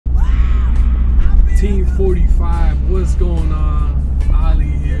1645, what's going on? Ali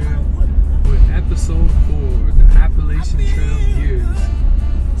here with episode 4, the Appalachian Trail Gears.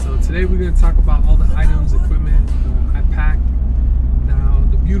 So today we're going to talk about all the items, equipment I packed. Now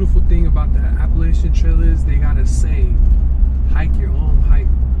the beautiful thing about the Appalachian Trail is they got a saying, hike your own hike.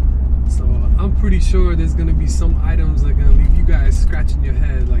 So I'm pretty sure there's going to be some items that are going to leave you guys scratching your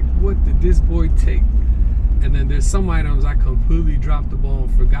head like, what did this boy take? And then there's some items I completely dropped the ball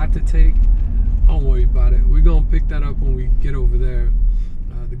and forgot to take. Don't worry about it. We're gonna pick that up when we get over there.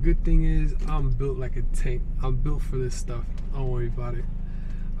 The good thing is I'm built like a tank. I'm built for this stuff. Don't worry about it.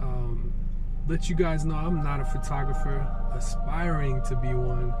 Let you guys know I'm not a photographer, aspiring to be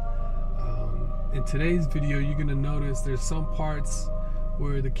one. In today's video, you're gonna notice there's some parts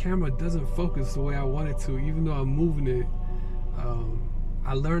where the camera doesn't focus the way I want it to, even though I'm moving it.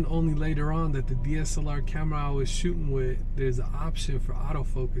 I learned only later on that the DSLR camera I was shooting with, there's an option for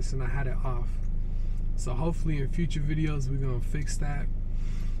autofocus and I had it off. So hopefully in future videos we're gonna fix that.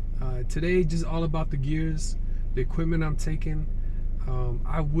 Today just all about the gears, the equipment I'm taking.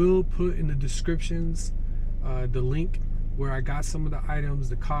 I will put in the descriptions the link where I got some of the items,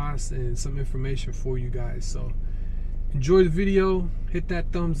 the cost, and some information for you guys. So enjoy the video, hit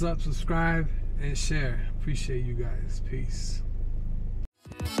that thumbs up, subscribe, and share. Appreciate you guys. Peace.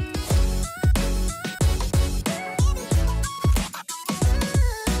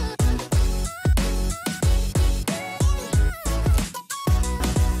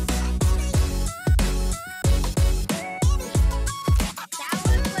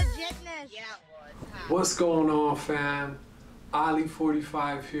 What's going on, fam?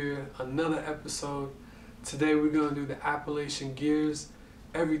 Ali45 here, another episode. Today we're gonna do the Appalachian gears.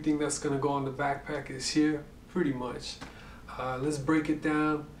 Everything that's gonna go on the backpack is here, pretty much. Let's break it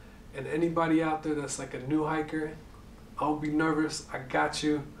down. And anybody out there that's like a new hiker, don't be nervous, I got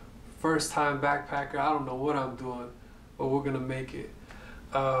you. First time backpacker, I don't know what I'm doing, but we're gonna make it.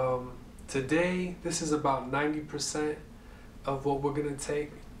 Today, this is about 90% of what we're gonna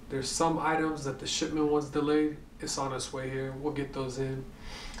take. There's some items that the shipment was delayed. It's on its way here. We'll get those in.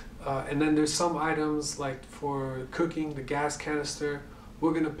 And then there's some items like for cooking, the gas canister.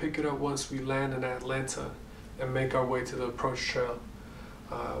 We're gonna pick it up once we land in Atlanta and make our way to the approach trail.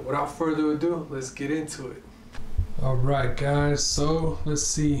 Without further ado, let's get into it. All right, guys, so let's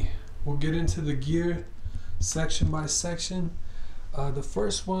see. We'll get into the gear section by section. The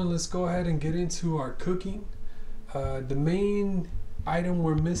first one, let's go ahead and get into our cooking. The main item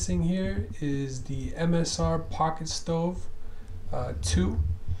we're missing here is the MSR pocket stove 2,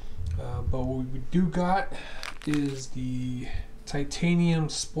 but what we do got is the titanium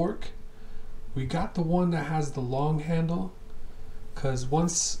spork. We got the one that has the long handle because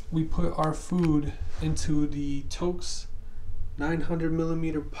once we put our food into the TOAKS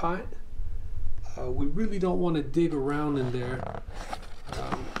 900mm pot, we really don't want to dig around in there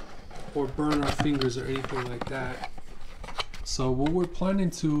or burn our fingers or anything like that. So what we're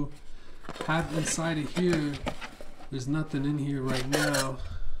planning to have inside of here, there's nothing in here right now.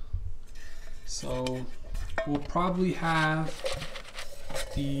 So we'll probably have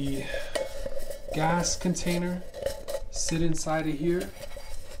the gas container sit inside of here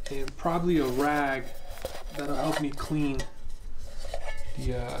and probably a rag that'll help me clean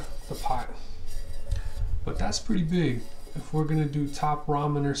the pot. But that's pretty big. If we're gonna do top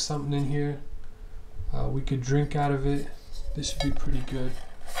ramen or something in here, we could drink out of it. This should be pretty good.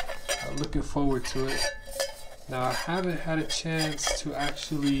 Looking forward to it. Now I haven't had a chance to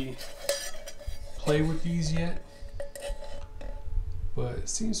actually play with these yet, but it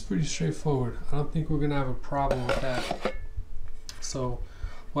seems pretty straightforward. I don't think we're gonna have a problem with that. So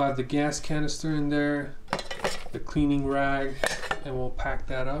we'll have the gas canister in there, the cleaning rag, and we'll pack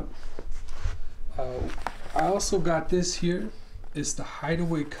that up. I also got this here. It's the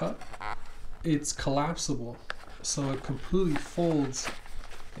hideaway cup. It's collapsible, so it completely folds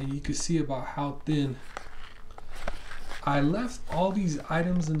and you can see about how thin. I left all these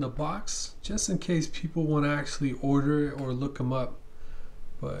items in the box just in case people want to actually order it or look them up,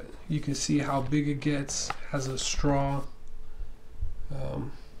 but you can see how big it gets. Has a straw,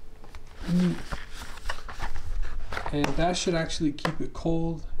 and that should actually keep it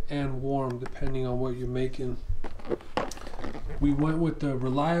cold and warm depending on what you're making. We went with the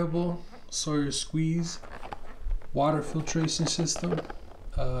reliable Sawyer squeeze water filtration system.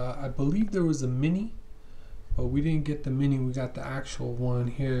 I believe there was a mini, but we didn't get the mini, we got the actual one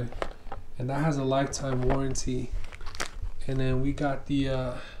here, and that has a lifetime warranty. And then we got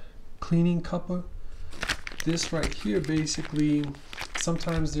the cleaning cuppa. This right here, basically,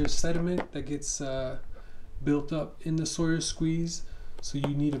 sometimes there's sediment that gets built up in the Sawyer squeeze, so you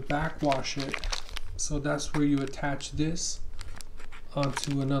need to backwash it So that's where you attach this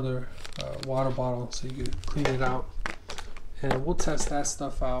onto another water bottle so you can clean it out. And we'll test that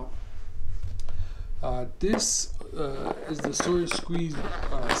stuff out. This is the Sawyer Squeeze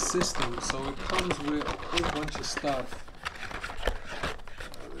system, so it comes with a whole bunch of stuff.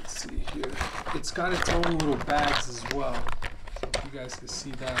 Let's see here. It's got its own little bags as well, so if you guys can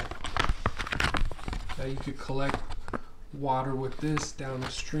see that. Now you could collect water with this down the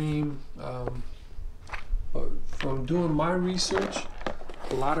stream. But from doing my research,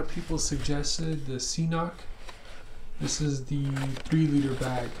 a lot of people suggested the CNOC. This is the 3-liter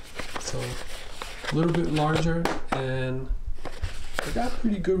bag, so a little bit larger, and it got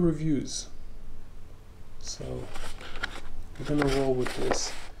pretty good reviews. So we're gonna roll with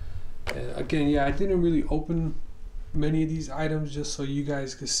this. And again, yeah, I didn't really open many of these items just so you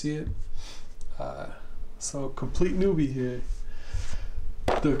guys could see it. So complete newbie here.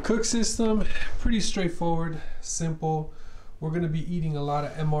 The cook system, pretty straightforward, simple. We're gonna be eating a lot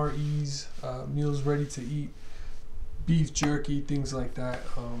of MREs, meals ready to eat, beef jerky, things like that.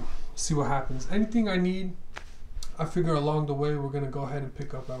 See what happens. Anything I need, I figure along the way we're gonna go ahead and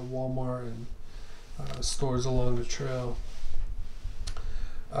pick up at Walmart and stores along the trail.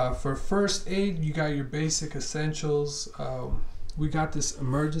 For first aid, you got your basic essentials. We got this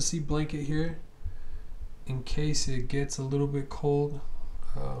emergency blanket here in case it gets a little bit cold.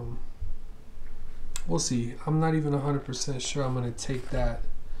 We'll see. I'm not even 100% sure I'm gonna take that.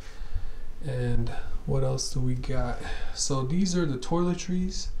 And what else do we got? So these are the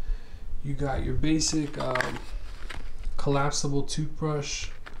toiletries. You got your basic collapsible toothbrush,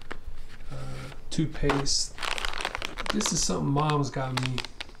 toothpaste. This is something Mom's got me.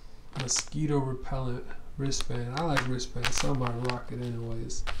 Mosquito repellent wristband. I like wristbands, so I might rock it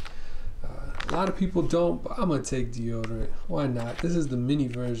anyways. A lot of people don't, but I'm gonna take deodorant. Why not? This is the mini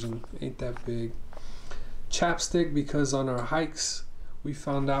version, ain't that big. Chapstick, because on our hikes we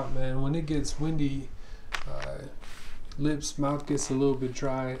found out, man, when it gets windy, mouth gets a little bit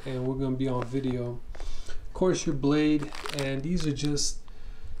dry, and we're gonna be on video. Of course, your blade, and these are just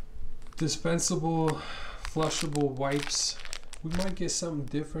dispensable, flushable wipes. We might get something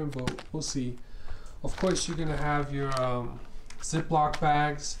different, but we'll see. Of course, you're gonna have your Ziploc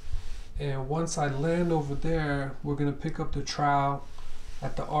bags. And once I land over there, we're gonna pick up the trowel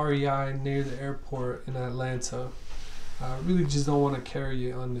at the REI near the airport in Atlanta. I really just don't want to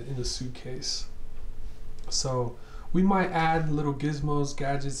carry it in the suitcase. So we might add little gizmos,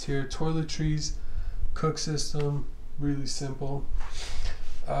 gadgets here, toiletries, cook system, really simple.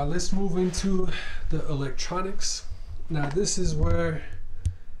 Let's move into the electronics. Now this is where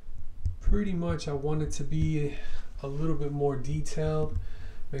pretty much I want it to be a little bit more detailed.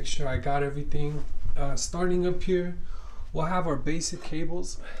 Make sure I got everything. Starting up here, we'll have our basic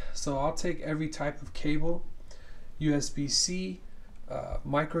cables. So I'll take every type of cable, USB-C,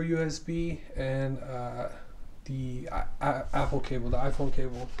 micro USB, and the Apple cable, the iPhone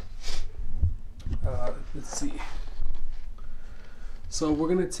cable. Let's see. So we're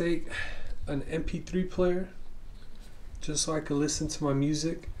gonna take an MP3 player just so I can listen to my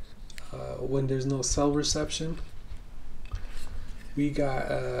music when there's no cell reception. We got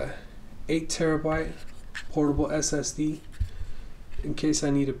 8 terabyte portable SSD in case I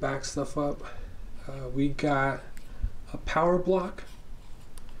need to back stuff up. We got a power block.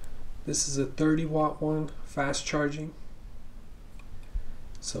 This is a 30-watt one, fast charging.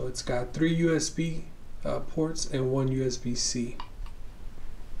 So it's got 3 USB ports and 1 USB-C.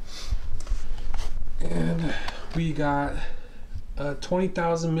 And we got a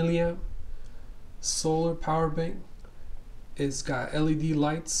 20,000 milliamp solar power bank. It's got LED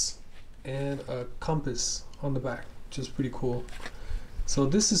lights and a compass on the back, which is pretty cool. So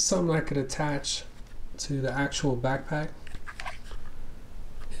this is something I could attach to the actual backpack,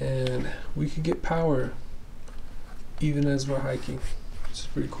 and we could get power even as we're hiking, which is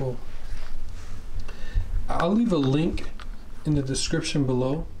pretty cool. I'll leave a link in the description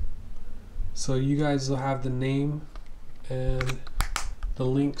below, so you guys will have the name and the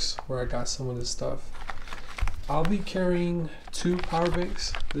links where I got some of this stuff. I'll be carrying 2 power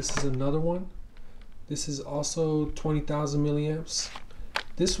banks. This is another one. This is also 20,000 milliamps.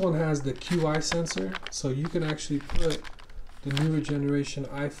 This one has the QI sensor, so you can actually put the newer generation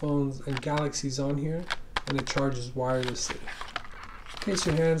iPhones and Galaxies on here, and it charges wirelessly. In case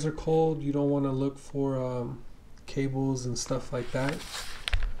your hands are cold, you don't want to look for cables and stuff like that.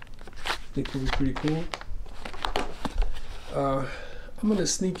 I think it'll be pretty cool. I'm gonna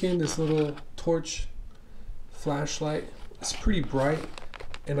sneak in this little torch flashlight. It's pretty bright,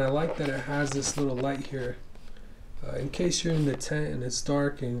 and I like that it has this little light here. In case you're in the tent and it's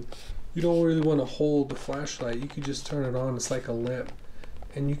dark and you don't really want to hold the flashlight. You could just turn it on. It's like a lamp,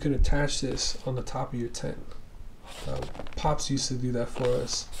 and you can attach this on the top of your tent. Pops used to do that for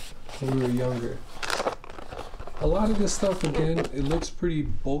us when we were younger. A lot of this stuff, again, it looks pretty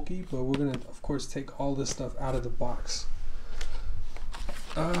bulky, but we're gonna of course take all this stuff out of the box.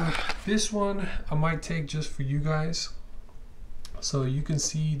 This one I might take just for you guys, so you can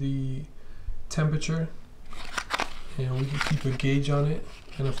see the temperature, and we can keep a gauge on it.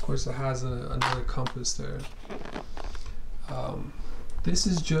 And of course it has another compass there. This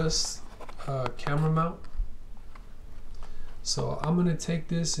is just a camera mount, so I'm gonna take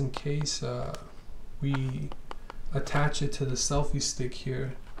this in case we attach it to the selfie stick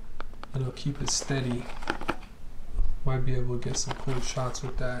here, and it'll keep it steady. Might be able to get some cool shots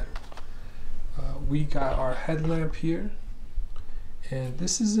with that. We got our headlamp here, and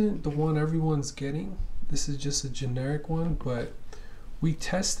this isn't the one everyone's getting. This is just a generic one, but we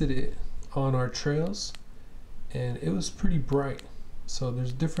tested it on our trails and it was pretty bright. So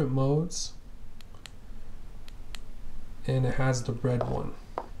there's different modes, and it has the red one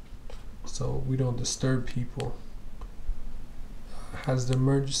so we don't disturb people. It has the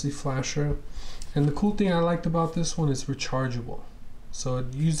emergency flasher, and the cool thing I liked about this one is rechargeable. So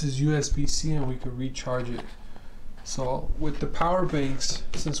it uses USB-C and we could recharge it. So with the power banks,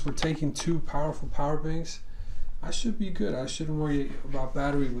 since we're taking 2 powerful power banks, I should be good. I shouldn't worry about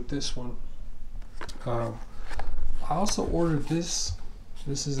battery with this one. I also ordered this.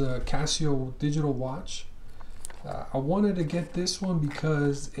 This is a Casio digital watch. I wanted to get this one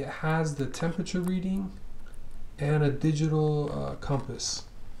because it has the temperature reading and a digital compass,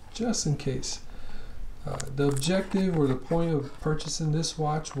 just in case. The objective or the point of purchasing this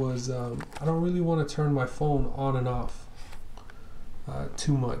watch was I don't really want to turn my phone on and off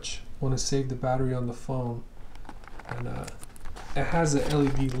too much. I want to save the battery on the phone, and it has a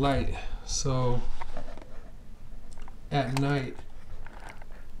LED light, so at night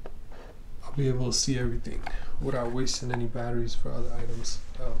I'll be able to see everything without wasting any batteries for other items.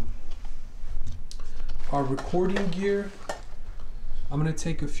 Our recording gear, I'm going to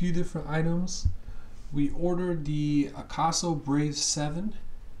take a few different items. We ordered the Akaso Brave 7.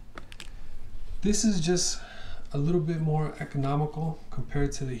 This is just a little bit more economical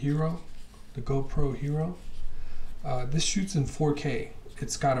compared to the Hero, the GoPro Hero. This shoots in 4K.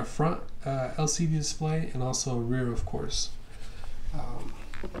 It's got a front LCD display and also a rear, of course.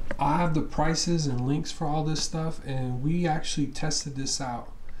 I'll have the prices and links for all this stuff, and we actually tested this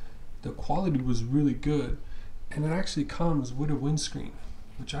out. The quality was really good, and it actually comes with a windscreen,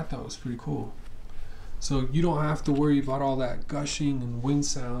 which I thought was pretty cool. So you don't have to worry about all that gushing and wind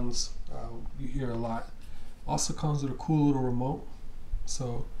sounds you hear a lot. Also comes with a cool little remote,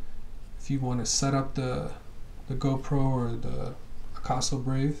 so if you want to set up the GoPro or the Akaso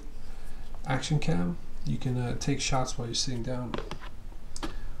Brave action cam, you can take shots while you're sitting down.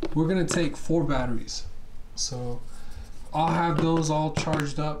 We're gonna take 4 batteries, so I'll have those all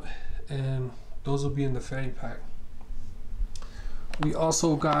charged up, and those will be in the fanny pack. We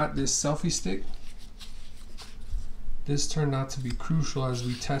also got this selfie stick. This turned out to be crucial as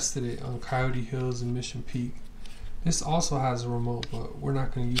we tested it on Coyote Hills and Mission Peak. This also has a remote, but we're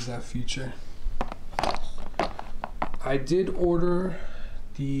not going to use that feature. I did order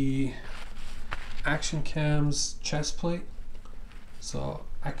the Action Cam's chest plate, so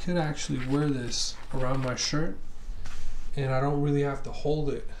I could actually wear this around my shirt, and I don't really have to hold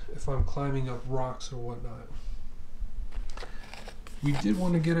it if I'm climbing up rocks or whatnot. We did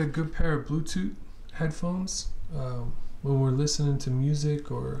want to get a good pair of Bluetooth headphones when we're listening to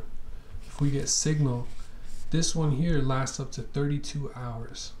music, or if we get signal. This one here lasts up to 32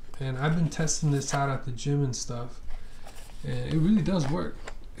 hours, and I've been testing this out at the gym and stuff, and it really does work.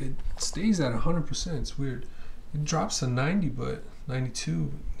 It stays at 100%. It's weird. It drops to 90, but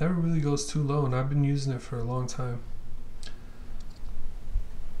 92 never really goes too low, and I've been using it for a long time.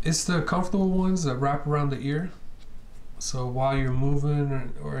 It's the comfortable ones that wrap around the ear, so while you're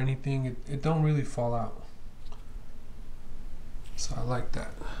moving or anything, it don't really fall out. So I like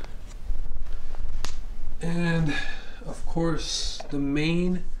that. And of course, the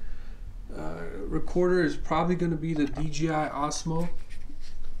main recorder is probably going to be the DJI Osmo.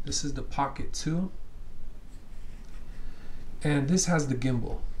 This is the Pocket 2, and this has the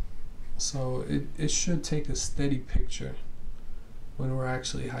gimbal, so it should take a steady picture when we're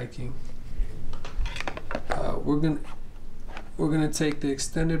actually hiking. We're gonna take the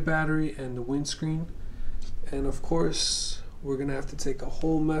extended battery and the windscreen, and of course we're gonna have to take a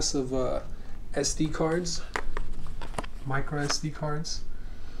whole mess of SD cards, micro SD cards,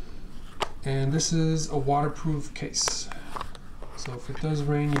 and this is a waterproof case. So if it does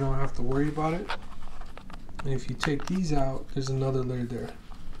rain, you don't have to worry about it. And if you take these out, there's another layer there.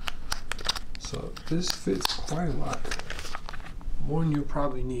 So this fits quite a lot, more than you'll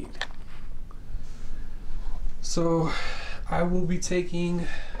probably need. So I will be taking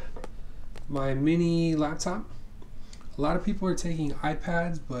my mini laptop. A lot of people are taking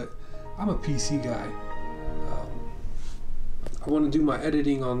iPads, but I'm a PC guy. I want to do my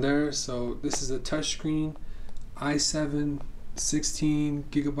editing on there, so this is a touchscreen i7, 16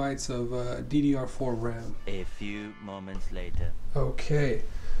 gigabytes of DDR4 RAM. A few moments later. Okay,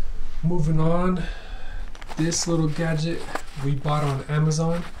 moving on. This little gadget we bought on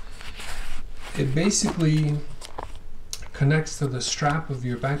Amazon. It basically connects to the strap of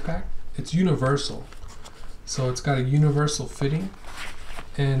your backpack. It's universal, so it's got a universal fitting.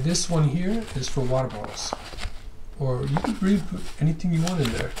 And this one here is for water bottles, or you can really put anything you want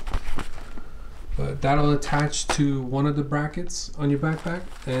in there. But that'll attach to one of the brackets on your backpack,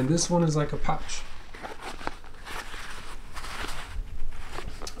 and this one is like a pouch.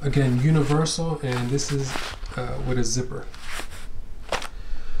 Again, universal, and this is with a zipper.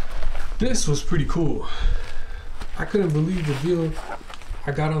 This was pretty cool. I couldn't believe the deal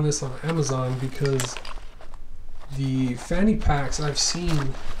I got on this on Amazon, because the fanny packs I've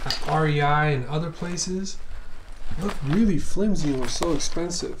seen at REI and other places look really flimsy and were so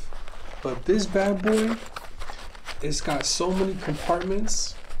expensive. But this bad boy, it's got so many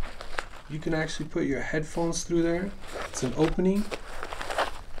compartments. You can actually put your headphones through there. It's an opening.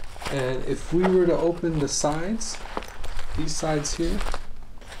 And if we were to open the sides, these sides here,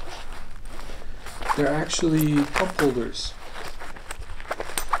 they're actually cup holders.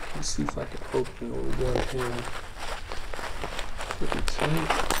 Let's see if I can open it with one hand. Pretty tight.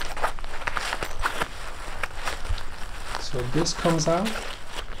 So this comes out,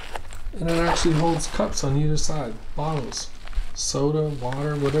 and it actually holds cups on either side, bottles, soda,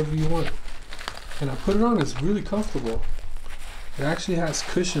 water, whatever you want. And I put it on, it's really comfortable. It actually has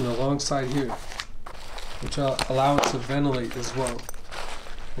cushion alongside here, which will allow it to ventilate as well.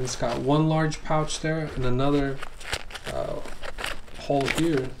 And it's got one large pouch there and another hole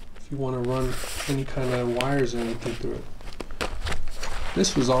here if you want to run any kind of wires or anything through it.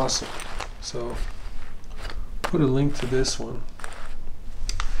 This was awesome. So put a link to this one.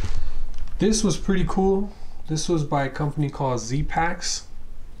 This was pretty cool. This was by a company called Z-Packs.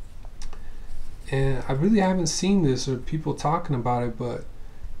 And I really haven't seen this or people talking about it, but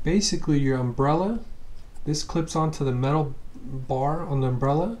basically your umbrella, this clips onto the metal bar on the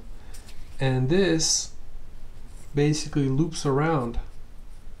umbrella, and this basically loops around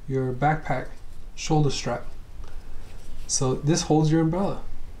your backpack shoulder strap. So this holds your umbrella.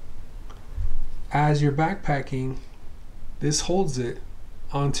 As you're backpacking, this holds it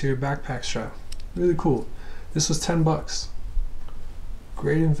onto your backpack strap. Really cool. This was 10 bucks.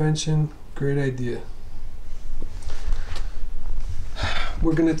 Great invention, great idea.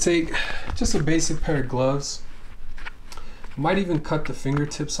 We're gonna take just a basic pair of gloves. Might even cut the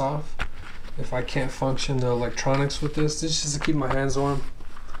fingertips off if I can't function the electronics with this. This is just to keep my hands warm.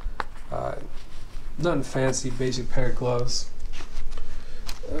 Nothing fancy, basic pair of gloves.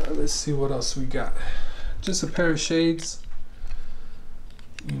 Let's see what else we got. Just a pair of shades,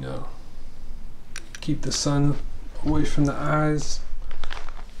 you know, keep the sun away from the eyes.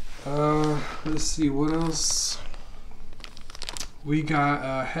 Let's see what else. We got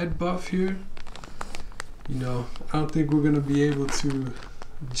a head buff here. You know, I don't think we're gonna be able to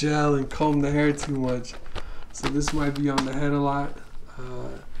gel and comb the hair too much, so this might be on the head a lot.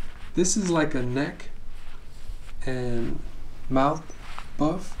 This is like a neck and mouth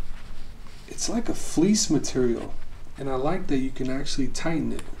buff. It's like a fleece material, and I like that you can actually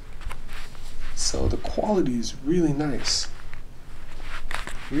tighten it. So the quality is really nice,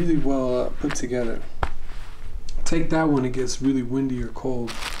 really well put together. Take that when it gets really windy or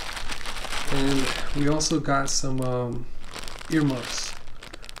cold. And we also got some earmuffs.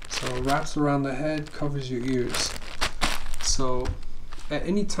 So it wraps around the head, covers your ears. So at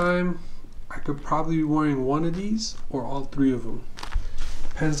any time, I could probably be wearing one of these or all three of them.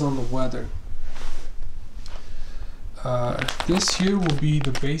 Depends on the weather. This here will be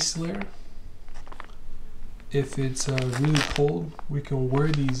the base layer. If it's really cold, we can wear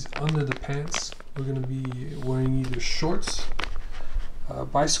these under the pants. We're gonna be wearing either shorts,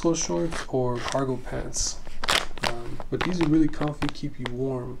 bicycle shorts, or cargo pants. But these are really comfy, keep you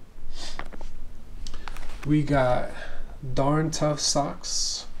warm. We got darn tough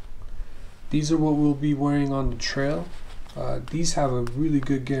socks. These are what we'll be wearing on the trail. These have a really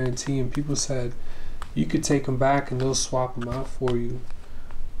good guarantee, and people said you could take them back and they'll swap them out for you.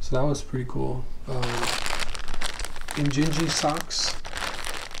 So that was pretty cool. Injinji socks.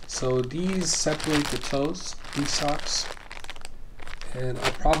 So these separate the toes, these socks, and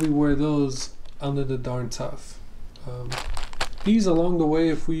I'll probably wear those under the Darn Tough. These along the way,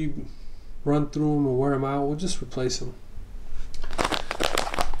 if we run through them or wear them out, we'll just replace them.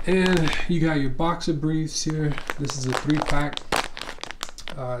 And you got your boxer briefs here. This is a 3-pack.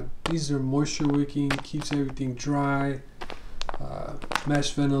 These are moisture wicking, keeps everything dry,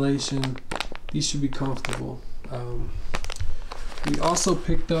 mesh ventilation. These should be comfortable. We also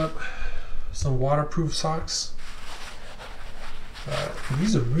picked up some waterproof socks.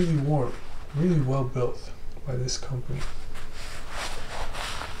 These are really warm, really well built by this company.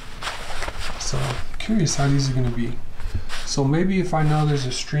 So I'm curious how these are going to be. So maybe if I know there's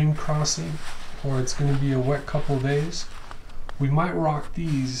a stream crossing or it's going to be a wet couple of days, we might rock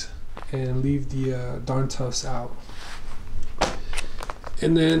these and leave the Darn Toughs out.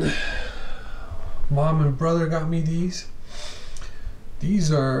 And then mom and brother got me these.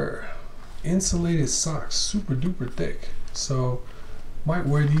 These are insulated socks, super duper thick. So might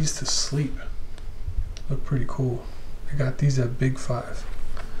wear these to sleep. Look pretty cool. I got these at Big 5.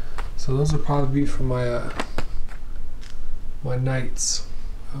 So those will probably be for my my nights.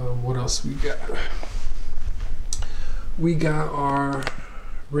 What else we got? We got our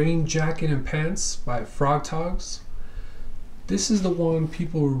rain jacket and pants by Frogg Toggs. This is the one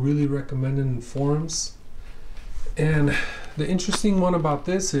people were really recommending in forums. And the interesting one about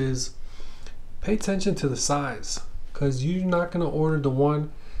this is pay attention to the size, because you're not going to order the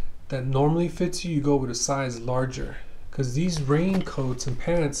one that normally fits you. You go with a size larger, because these raincoats and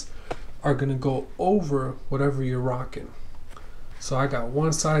pants are going to go over whatever you're rocking. So I got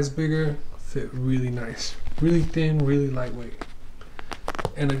one size bigger, fit really nice, really thin, really lightweight.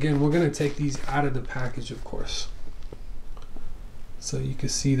 And again, we're going to take these out of the package, of course. So you can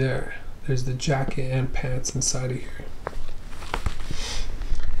see there's the jacket and pants inside of here.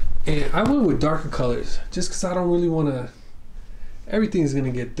 And I went with darker colors just because I don't really want to, everything's going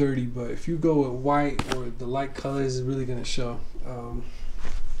to get dirty, but if you go with white or the light colors, it's really going to show.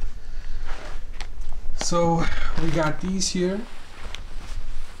 So we got these here.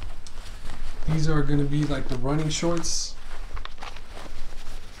 These are going to be like the running shorts.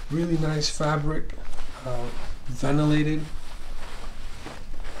 Really nice fabric, ventilated.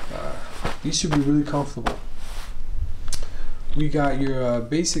 These should be really comfortable. We got your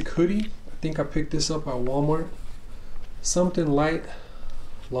basic hoodie. I think I picked this up at Walmart. Something light,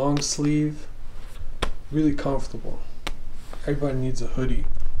 long sleeve, really comfortable. Everybody needs a hoodie.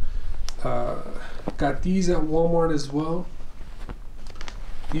 Got these at Walmart as well.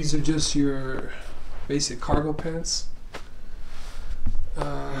 These are just your basic cargo pants.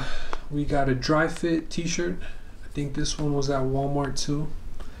 We got a dry fit t-shirt. I think this one was at Walmart too.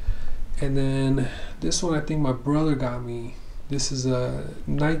 And then this one I think my brother got me. This is a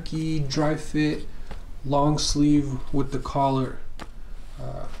Nike dry fit long sleeve with the collar.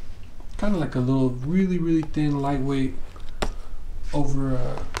 Kind of like a little really thin lightweight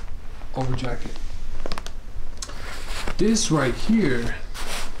over jacket. This right here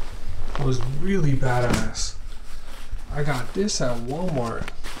was really badass. I got this at Walmart,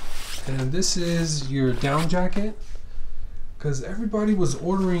 and this is your down jacket, because everybody was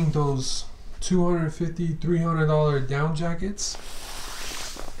ordering those $250, $300 down jackets,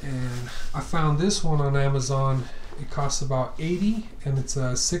 and I found this one on Amazon. It costs about $80 and it's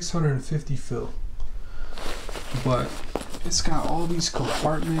a 650 fill, but it's got all these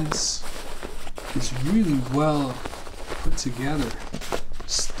compartments. It's really well put together,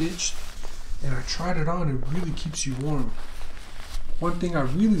 stitched, and I tried it on. It really keeps you warm. One thing I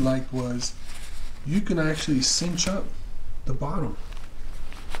really liked was you can actually cinch up the bottom,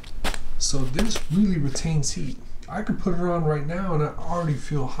 so this really retains heat. I could put it on right now and I already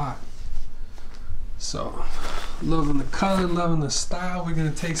feel hot. So loving the color, loving the style. We're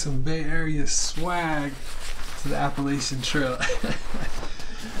gonna take some Bay Area swag to the Appalachian Trail.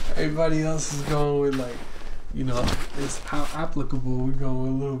 Everybody else is going with, like, you know, it's how applicable. We're going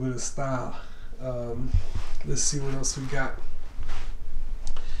with a little bit of style. Let's see what else we got.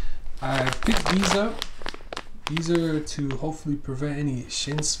 I picked these up. These are to hopefully prevent any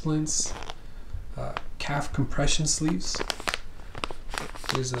shin splints. Calf compression sleeves.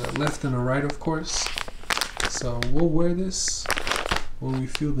 There's a left and a right, of course. So we'll wear this when we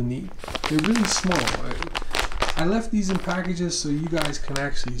feel the need. They're really small. I left these in packages so you guys can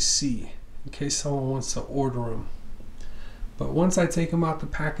actually see in case someone wants to order them. But once I take them out the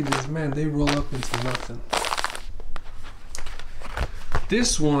packages, man, they roll up into nothing.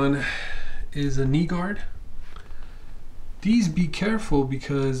 This one is a knee guard. These, be careful,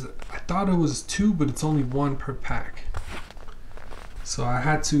 because I thought it was 2, but it's only 1 per pack. So I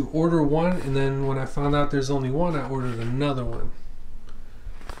had to order 1, and then when I found out there's only 1, I ordered another one.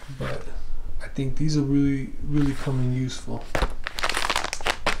 But I think these will really come in useful.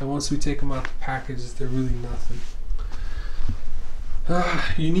 And once we take them out the package, they're really nothing.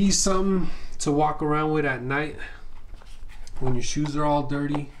 You need something to walk around with at night when your shoes are all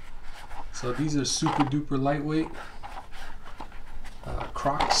dirty. So these are super duper lightweight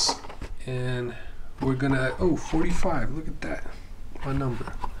Crocs, and we're gonna 45. Look at that, my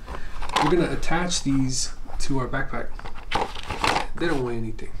number. We're gonna attach these to our backpack. They don't weigh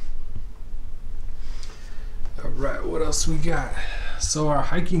anything. All right, what else we got? So our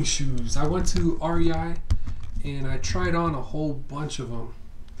hiking shoes. I went to REI and I tried on a whole bunch of them.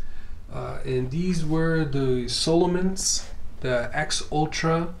 And these were the Salomons, the X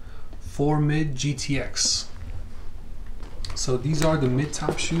Ultra 4 Mid GTX. So these are the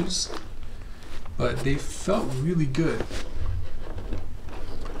mid-top shoes, but they felt really good.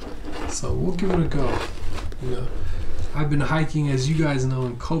 So we'll give it a go. You know, I've been hiking, as you guys know,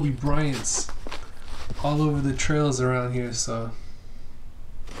 in Kobe Bryant's all over the trails around here. So,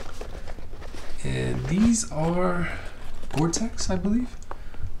 and these are Gore-Tex, I believe.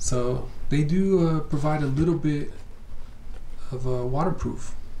 So they do provide a little bit of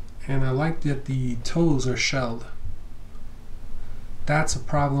waterproof, and I like that the toes are shelled. That's a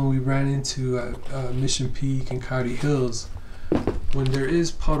problem we ran into at Mission Peak and Coyote Hills. When there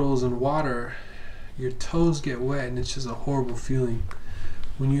is puddles and water, your toes get wet and it's just a horrible feeling.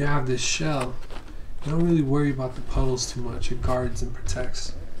 When you have this shell, you don't really worry about the puddles too much. It guards and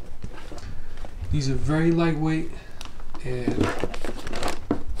protects. These are very lightweight, and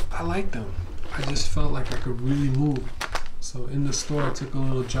I like them. I just felt like I could really move. So in the store, I took a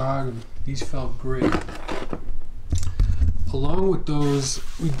little jog, and these felt great. Along with those,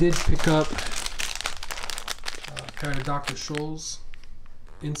 we did pick up a pair of Dr. Scholl's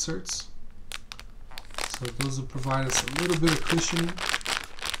inserts. So those will provide us a little bit of cushioning.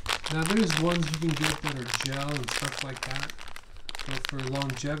 Now there's ones you can get that are gel and stuff like that, but for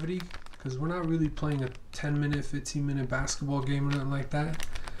longevity, because we're not really playing a 10-minute, 15-minute basketball game or nothing like that.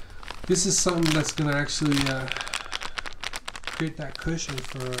 This is something that's going to actually create that cushion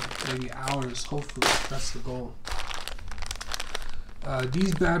for maybe hours, hopefully. That's the goal.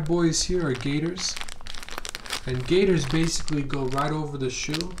 These bad boys here are gaiters, and gaiters basically go right over the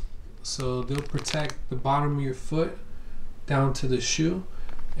shoe, so they'll protect the bottom of your foot down to the shoe,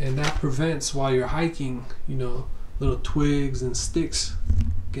 and that prevents, while you're hiking, you know, little twigs and sticks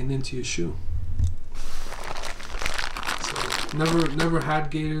getting into your shoe. So never had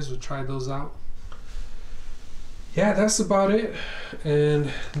gaiters. We'll try those out. Yeah, that's about it.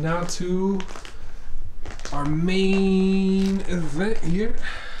 And now to our main event here.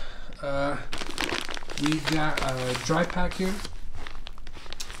 We got a dry pack here.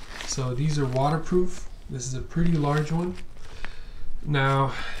 So these are waterproof. This is a pretty large one.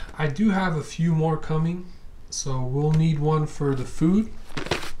 Now I do have a few more coming, so we'll need one for the food,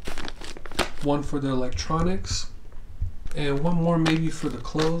 one for the electronics, and one more maybe for the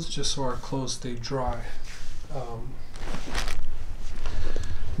clothes, just so our clothes stay dry.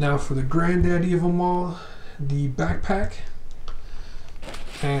 Now for the granddaddy of them all, the backpack.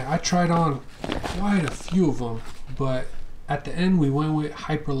 And I tried on quite a few of them, but at the end we went with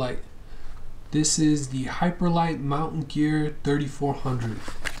Hyperlite. This is the Hyperlite Mountain Gear 3400.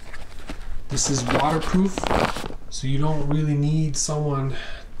 This is waterproof, so you don't really need someone,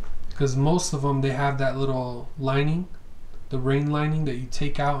 because most of them, they have that little lining, the rain lining that you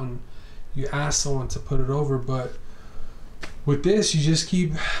take out and you ask someone to put it over. But with this, you just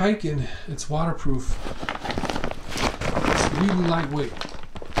keep hiking. It's waterproof. It's really lightweight.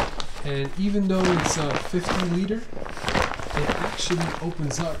 And even though it's a 50 liter, it actually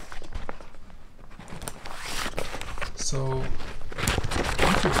opens up. So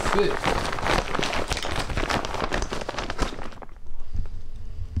you can fit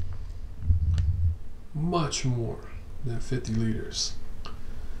much more than 50 liters.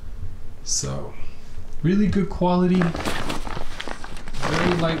 So really good quality,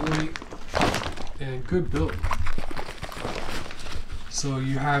 very lightweight, and good build. So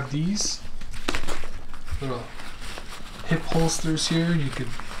you have these little hip holsters here. You could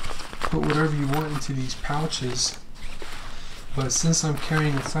put whatever you want into these pouches, but since I'm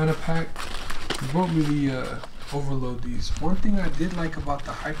carrying a Fanta pack, you won't really overload these. One thing I did like about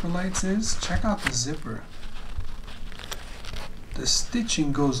the Hyperlights is, check out the zipper. The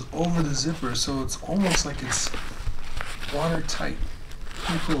stitching goes over the zipper, so it's almost like it's watertight.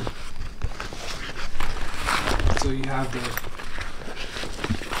 Pretty cool. So you have the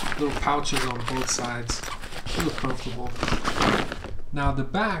little pouches on both sides. Feel comfortable. Now the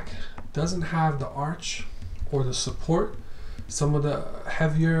back doesn't have the arch or the support some of the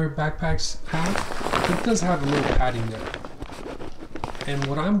heavier backpacks have. It does have a little padding there. And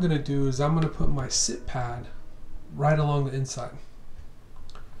what I'm gonna do is I'm gonna put my sit pad right along the inside.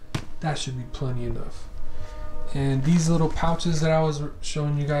 That should be plenty enough. And these little pouches that I was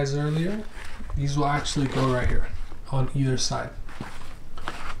showing you guys earlier, these will actually go right here on either side.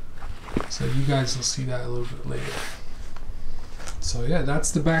 So you guys will see that a little bit later. So yeah,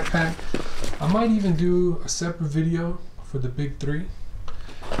 that's the backpack. I might even do a separate video for the big three.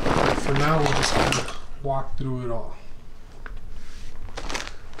 But for now, we'll just kind of walk through it all.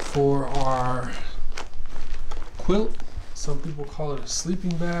 For our quilt, some people call it a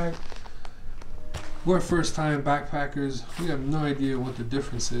sleeping bag. We're first time backpackers. We have no idea what the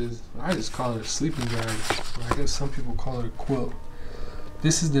difference is. I just call it a sleeping bag. I guess some people call it a quilt.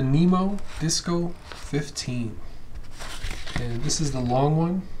 This is the Nemo Disco 15. And this is the long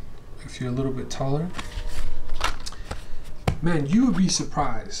one, if you're a little bit taller. Man, you would be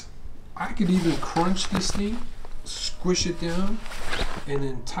surprised. I could even crunch this thing, squish it down, and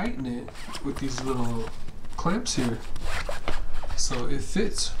then tighten it with these little clamps here. So it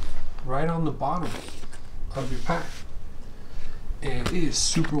fits right on the bottom of your pack. And it is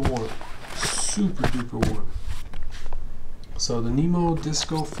super warm, super duper warm. So the Nemo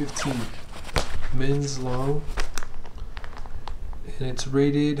Disco 15, men's long, and it's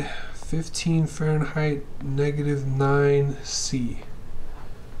rated 15 Fahrenheit -9C,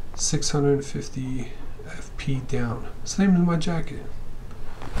 650 FP down. Same as my jacket.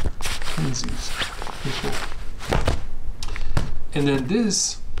 Twinsies. Pretty cool. And then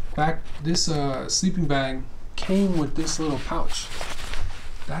this sleeping bag came with this little pouch.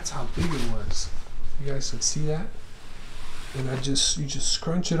 That's how big it was. You guys can see that. And you just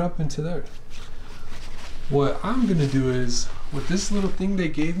scrunch it up into there. What I'm gonna do is, with this little thing they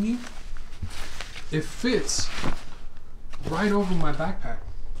gave me, it fits right over my backpack.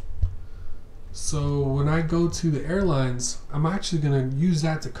 So when I go to the airlines, I'm actually gonna use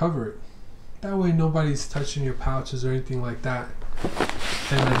that to cover it. That way nobody's touching your pouches or anything like that.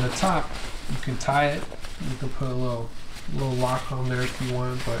 And then the top, you can tie it. You can put a little lock on there if you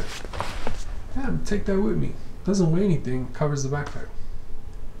want, but yeah, take that with me. Doesn't weigh anything, covers the backpack.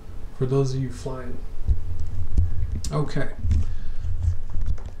 For those of you flying. Okay.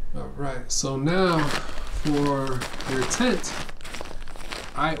 Alright, so now for your tent,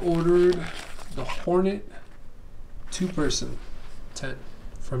 I ordered the Hornet 2-person tent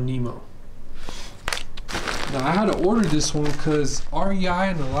from Nemo. Now I had to order this one because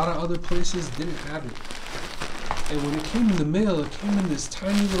REI and a lot of other places didn't have it. And when it came in the mail, it came in this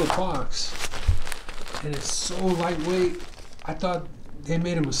tiny little box. And it's so lightweight, I thought they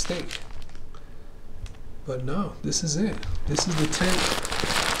made a mistake. But no, this is it. This is the tent.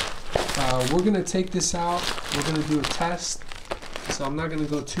 We're gonna take this out. We're gonna do a test. So I'm not gonna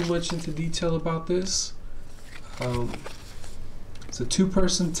go too much into detail about this. It's a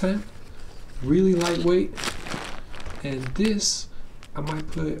 2-person tent, really lightweight. And this, I might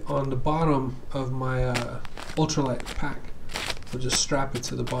put on the bottom of my Ultralight pack. We'll just strap it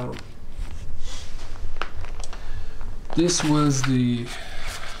to the bottom. This was the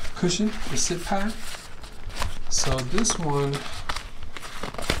cushion, the sit pad. So this one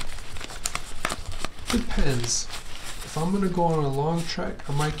depends. If I'm gonna go on a long trek,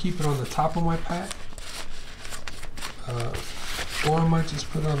 I might keep it on the top of my pack, or I might just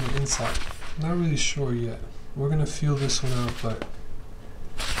put it on the inside. Not really sure yet. We're gonna feel this one out, but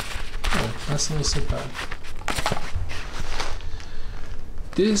oh, nice little sit pad.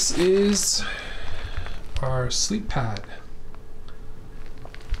 This is our sleep pad,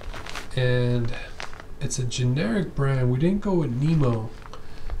 and it's a generic brand. We didn't go with Nemo.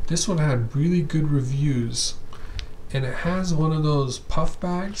 This one had really good reviews, and it has one of those puff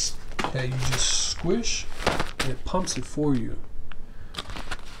bags that you just squish and it pumps it for you.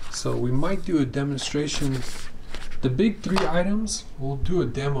 So we might do a demonstration. The big 3 items, we'll do a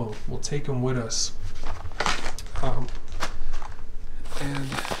demo. We'll take them with us, and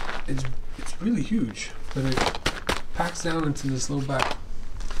it's really huge, but it packs down into this little bag.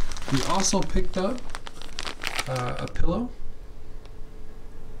 We also picked up a pillow.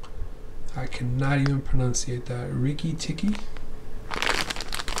 I cannot even pronunciate that. Riki Tiki.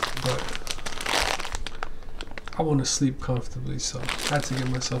 But I want to sleep comfortably, so I had to get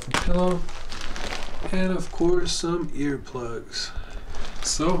myself a pillow. And of course, some earplugs.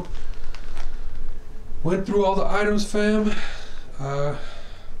 So, went through all the items, fam.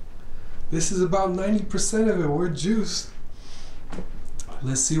 This is about 90% of it. We're juiced.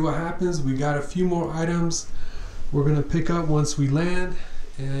 let's see what happens. We got a few more items we're gonna pick up once we land,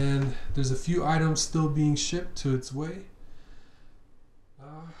 and there's a few items still being shipped to its way.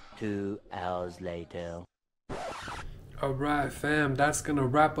 2 hours later. Alright fam, that's gonna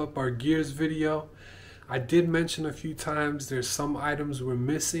wrap up our gears video. I did mention a few times there's some items we're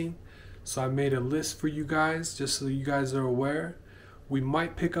missing, so I made a list for you guys just so you guys are aware. We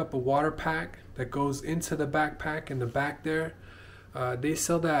might pick up a water pack that goes into the backpack in the back there. They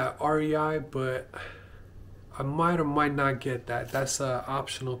sell that at REI, but I might or might not get that. That's an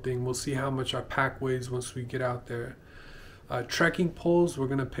optional thing. We'll see how much our pack weighs once we get out there. Trekking poles we're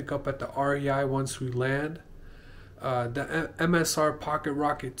going to pick up at the REI once we land. The MSR Pocket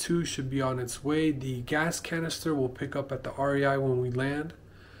Rocket 2 should be on its way. The gas canister we'll pick up at the REI when we land.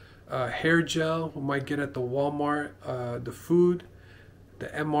 Hair gel we might get at the Walmart. The food, the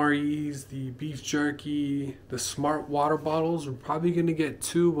MREs, the beef jerky, the smart water bottles, we're probably going to get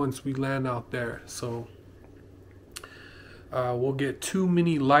 2 once we land out there. So we'll get 2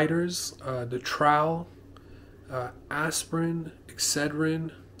 mini lighters, the trowel, aspirin,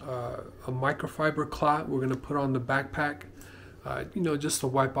 Excedrin, a microfiber cloth we're going to put on the backpack, you know, just to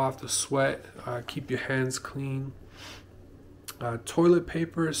wipe off the sweat, keep your hands clean. Toilet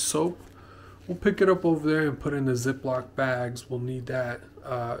paper, soap, we'll pick it up over there and put it in the Ziploc bags. We'll need that.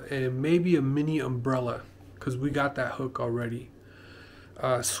 And maybe a mini umbrella because we got that hook already.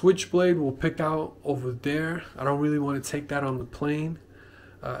 Switchblade we'll pick out over there. I don't really want to take that on the plane.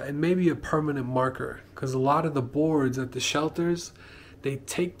 And maybe a permanent marker because a lot of the boards at the shelters, they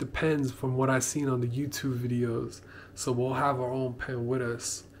take the pens from what I've seen on the YouTube videos. So we'll have our own pen with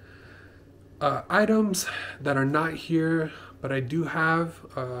us. Items that are not here, but I do have,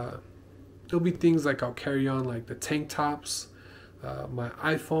 there'll be things like I'll carry on, like the tank tops, my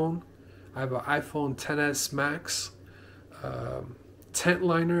iPhone. I have an iPhone XS Max. Tent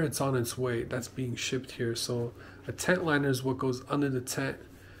liner, it's on its way. That's being shipped here. So a tent liner is what goes under the tent,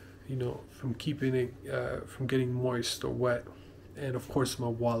 you know, from keeping it from getting moist or wet. And of course my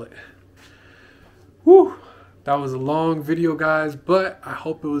wallet. Whew, that was a long video guys, but I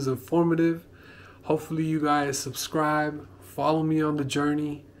hope it was informative. Hopefully you guys subscribe, follow me on the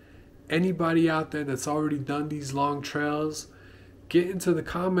journey. Anybody out there that's already done these long trails, get into the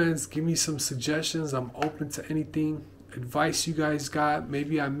comments, give me some suggestions. I'm open to anything. Advice you guys got,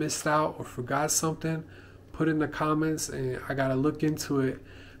 maybe I missed out or forgot something, put in the comments and I gotta look into it.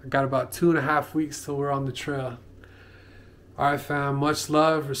 I got about 2.5 weeks till we're on the trail. Alright fam, much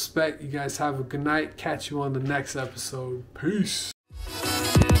love, respect. You guys have a good night. Catch you on the next episode. Peace.